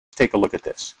take a look at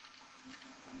this.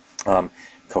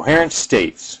 Coherence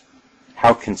states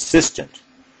how consistent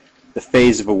the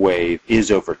phase of a wave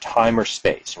is over time or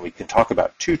space. And we can talk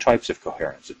about two types of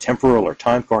coherence, a temporal or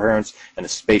time coherence and a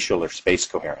spatial or space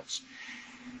coherence.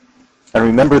 And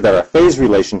remember that our phase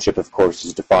relationship, of course,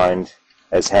 is defined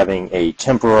as having a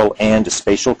temporal and a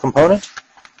spatial component.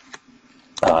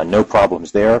 No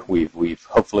problems there. We've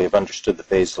hopefully have understood the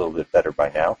phase a little bit better by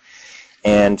now.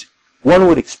 And one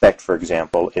would expect, for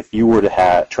example, if you were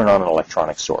to turn on an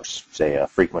electronic source, say a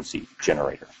frequency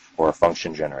generator or a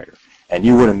function generator, and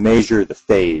you were to measure the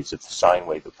phase of the sine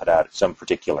wave it put out at some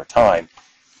particular time,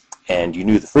 and you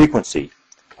knew the frequency,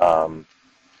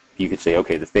 you could say,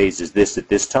 okay, the phase is this at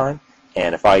this time,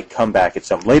 and if I come back at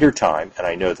some later time and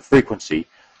I know the frequency,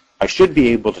 I should be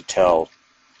able to tell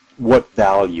what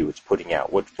value it's putting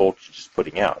out, what voltage it's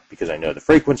putting out, because I know the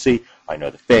frequency, I know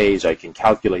the phase, I can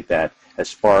calculate that as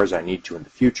far as I need to in the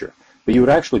future. But you would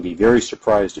actually be very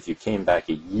surprised if you came back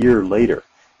a year later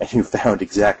and you found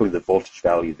exactly the voltage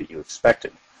value that you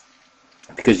expected,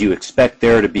 because you expect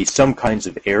there to be some kinds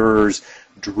of errors,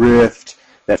 drift,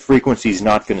 that frequency is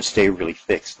not going to stay really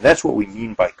fixed. And that's what we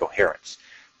mean by coherence,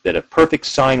 that a perfect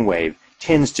sine wave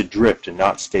tends to drift and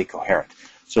not stay coherent.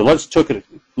 So let's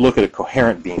look at a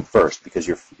coherent beam first, because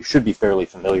you should be fairly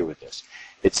familiar with this.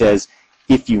 It says,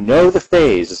 if you know the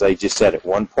phase, as I just said, at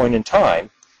one point in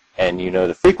time, and you know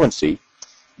the frequency,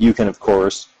 you can, of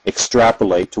course,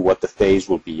 extrapolate to what the phase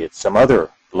will be at some other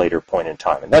later point in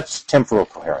time. And that's temporal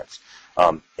coherence.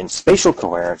 In spatial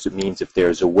coherence, it means if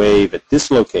there's a wave at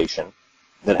this location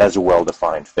that has a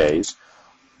well-defined phase,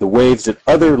 the waves at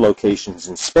other locations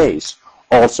in space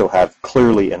also have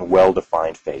clearly and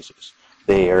well-defined phases.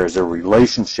 There is a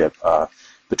relationship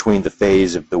between the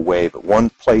phase of the wave at one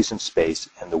place in space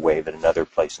and the wave at another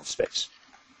place in space.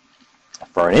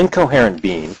 For an incoherent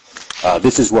beam,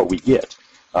 this is what we get.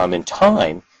 In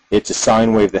time, it's a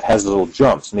sine wave that has little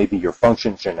jumps. Maybe your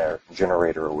function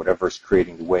generator or whatever is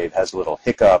creating the wave has a little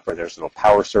hiccup, or there's a little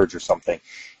power surge or something,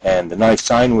 and the nice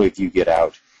sine wave you get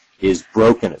out is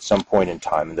broken at some point in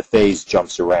time, and the phase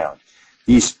jumps around.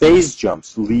 These phase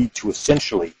jumps lead to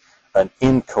essentially an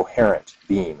incoherent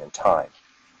beam in time.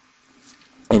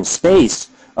 In space,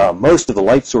 most of the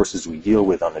light sources we deal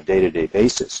with on a day-to-day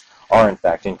basis are in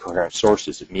fact incoherent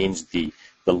sources. It means the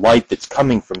light that's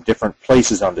coming from different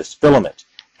places on this filament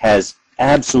has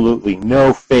absolutely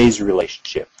no phase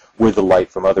relationship with the light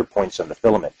from other points on the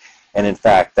filament. And in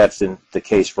fact, that's the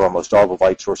case for almost all the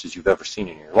light sources you've ever seen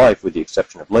in your life, with the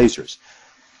exception of lasers.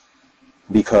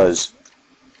 Because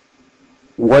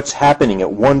what's happening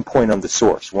at one point on the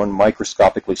source, one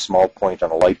microscopically small point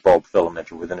on a light bulb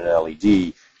filament or within an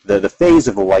LED, the phase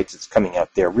of the light that's coming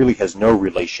out there really has no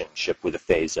relationship with the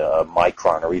phase a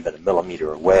micron or even a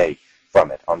millimeter away from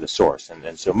it on the source.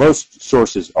 And so most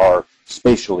sources are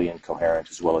spatially incoherent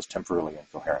as well as temporally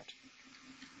incoherent.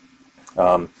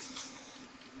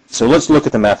 So let's look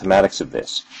at the mathematics of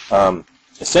this.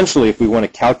 Essentially, if we want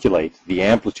to calculate the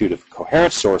amplitude of a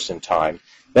coherent source in time,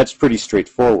 that's pretty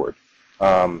straightforward.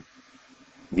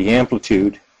 The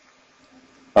amplitude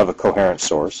of a coherent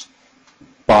source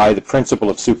by the principle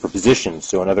of superposition.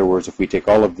 So in other words, if we take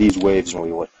all of these waves and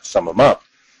we sum them up,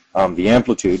 the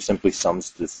amplitude simply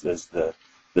sums this as the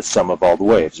sum of all the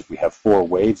waves. If we have 4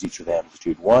 waves, each with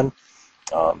amplitude 1,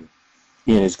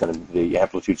 the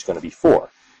amplitude is going to be 4.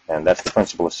 And that's the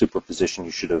principle of superposition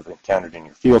you should have encountered in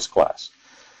your fields class.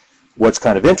 What's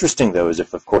kind of interesting, though, is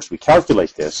if, of course, we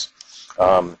calculate this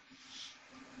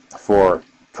for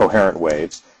coherent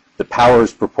waves, the power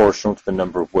is proportional to the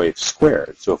number of waves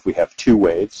squared. So if we have 2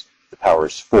 waves, the power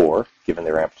is 4, given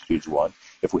their amplitude's 1.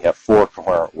 If we have 4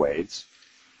 coherent waves,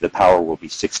 the power will be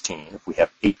 16. If we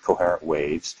have 8 coherent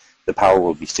waves, the power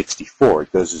will be 64.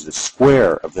 It goes as the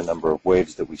square of the number of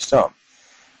waves that we sum.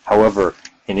 However,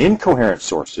 in incoherent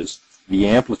sources, the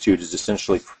amplitude is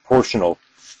essentially proportional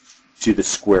to the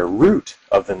square root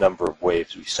of the number of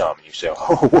waves we sum. And you say,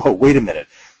 oh, whoa, wait a minute.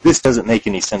 This doesn't make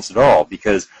any sense at all,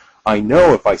 because I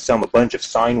know if I sum a bunch of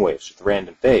sine waves with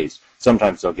random phase,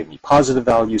 sometimes they'll give me positive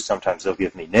values, sometimes they'll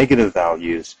give me negative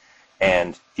values,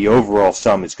 and the overall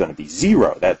sum is going to be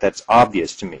 0. That's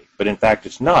obvious to me. But in fact,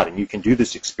 it's not. And you can do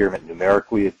this experiment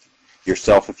numerically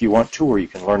yourself if you want to, or you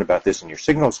can learn about this in your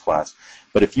signals class.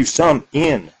 But if you sum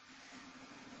in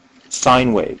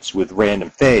sine waves with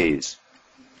random phase,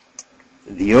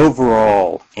 the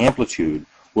overall amplitude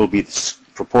will be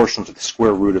proportional to the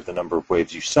square root of the number of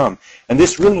waves you sum. And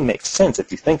this really makes sense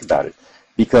if you think about it,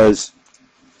 because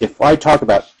if I talk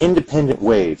about independent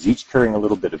waves, each carrying a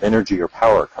little bit of energy or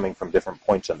power coming from different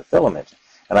points on the filament,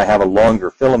 and I have a longer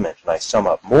filament and I sum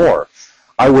up more,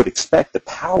 I would expect the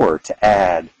power to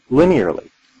add linearly.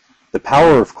 The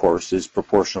power, of course, is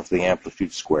proportional to the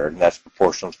amplitude squared, and that's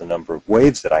proportional to the number of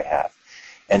waves that I have.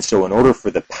 And so in order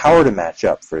for the power to match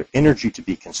up, for energy to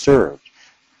be conserved,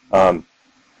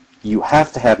 you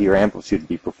have to have your amplitude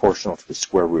be proportional to the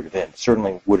square root of n. It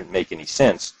certainly wouldn't make any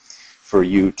sense for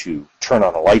you to turn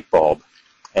on a light bulb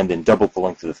and then double the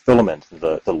length of the filament.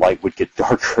 The light would get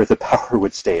darker, the power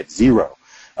would stay at 0.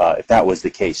 If that was the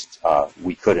case,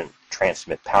 we couldn't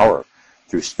transmit power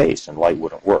through space and light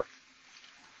wouldn't work.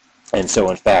 And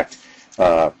so, in fact,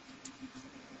 let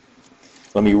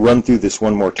me run through this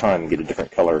one more time and get a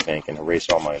different color of ink and erase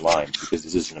all my lines, because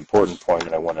this is an important point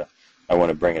and I want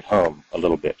to bring it home a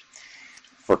little bit.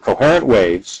 For coherent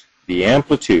waves, the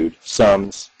amplitude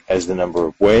sums as the number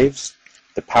of waves,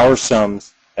 the power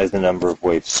sums as the number of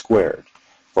waves squared.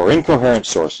 For incoherent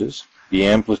sources, the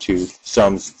amplitude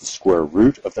sums the square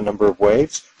root of the number of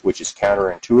waves, which is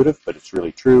counterintuitive, but it's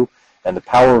really true, and the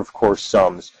power, of course,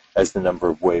 sums as the number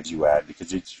of waves you add,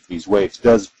 because each of these waves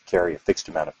does carry a fixed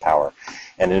amount of power,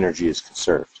 and energy is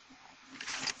conserved.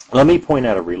 Let me point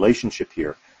out a relationship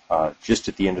here, just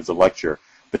at the end of the lecture,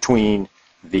 between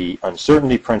the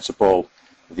uncertainty principle,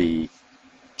 the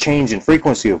change in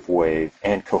frequency of wave,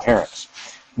 and coherence.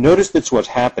 Notice that's what's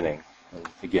happening.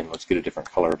 Again, let's get a different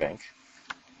color of ink.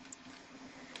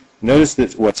 Notice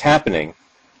that what's happening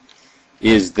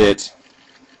is that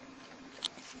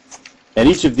at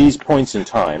each of these points in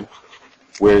time,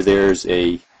 where there's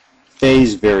a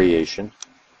phase variation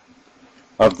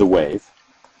of the wave,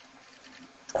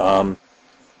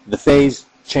 the phase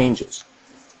changes.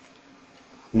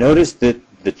 Notice that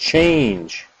the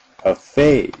change of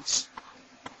phase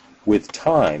with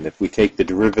time, if we take the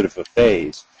derivative of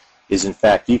phase, is in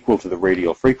fact equal to the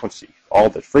radial frequency. All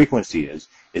that frequency is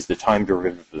the time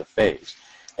derivative of the phase.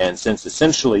 And since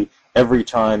essentially every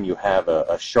time you have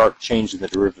a sharp change in the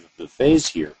derivative of the phase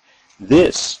here,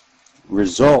 this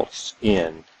results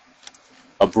in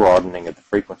a broadening of the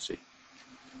frequency.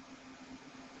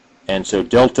 And so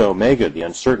delta omega, the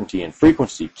uncertainty in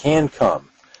frequency, can come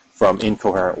from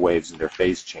incoherent waves and their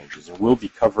phase changes. And we'll be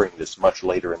covering this much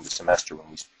later in the semester when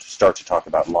we start to talk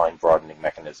about line broadening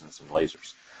mechanisms in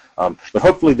lasers. But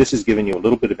hopefully this has given you a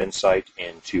little bit of insight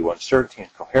into uncertainty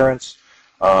and coherence,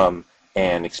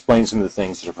 and explain some of the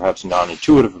things that are perhaps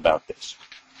non-intuitive about this.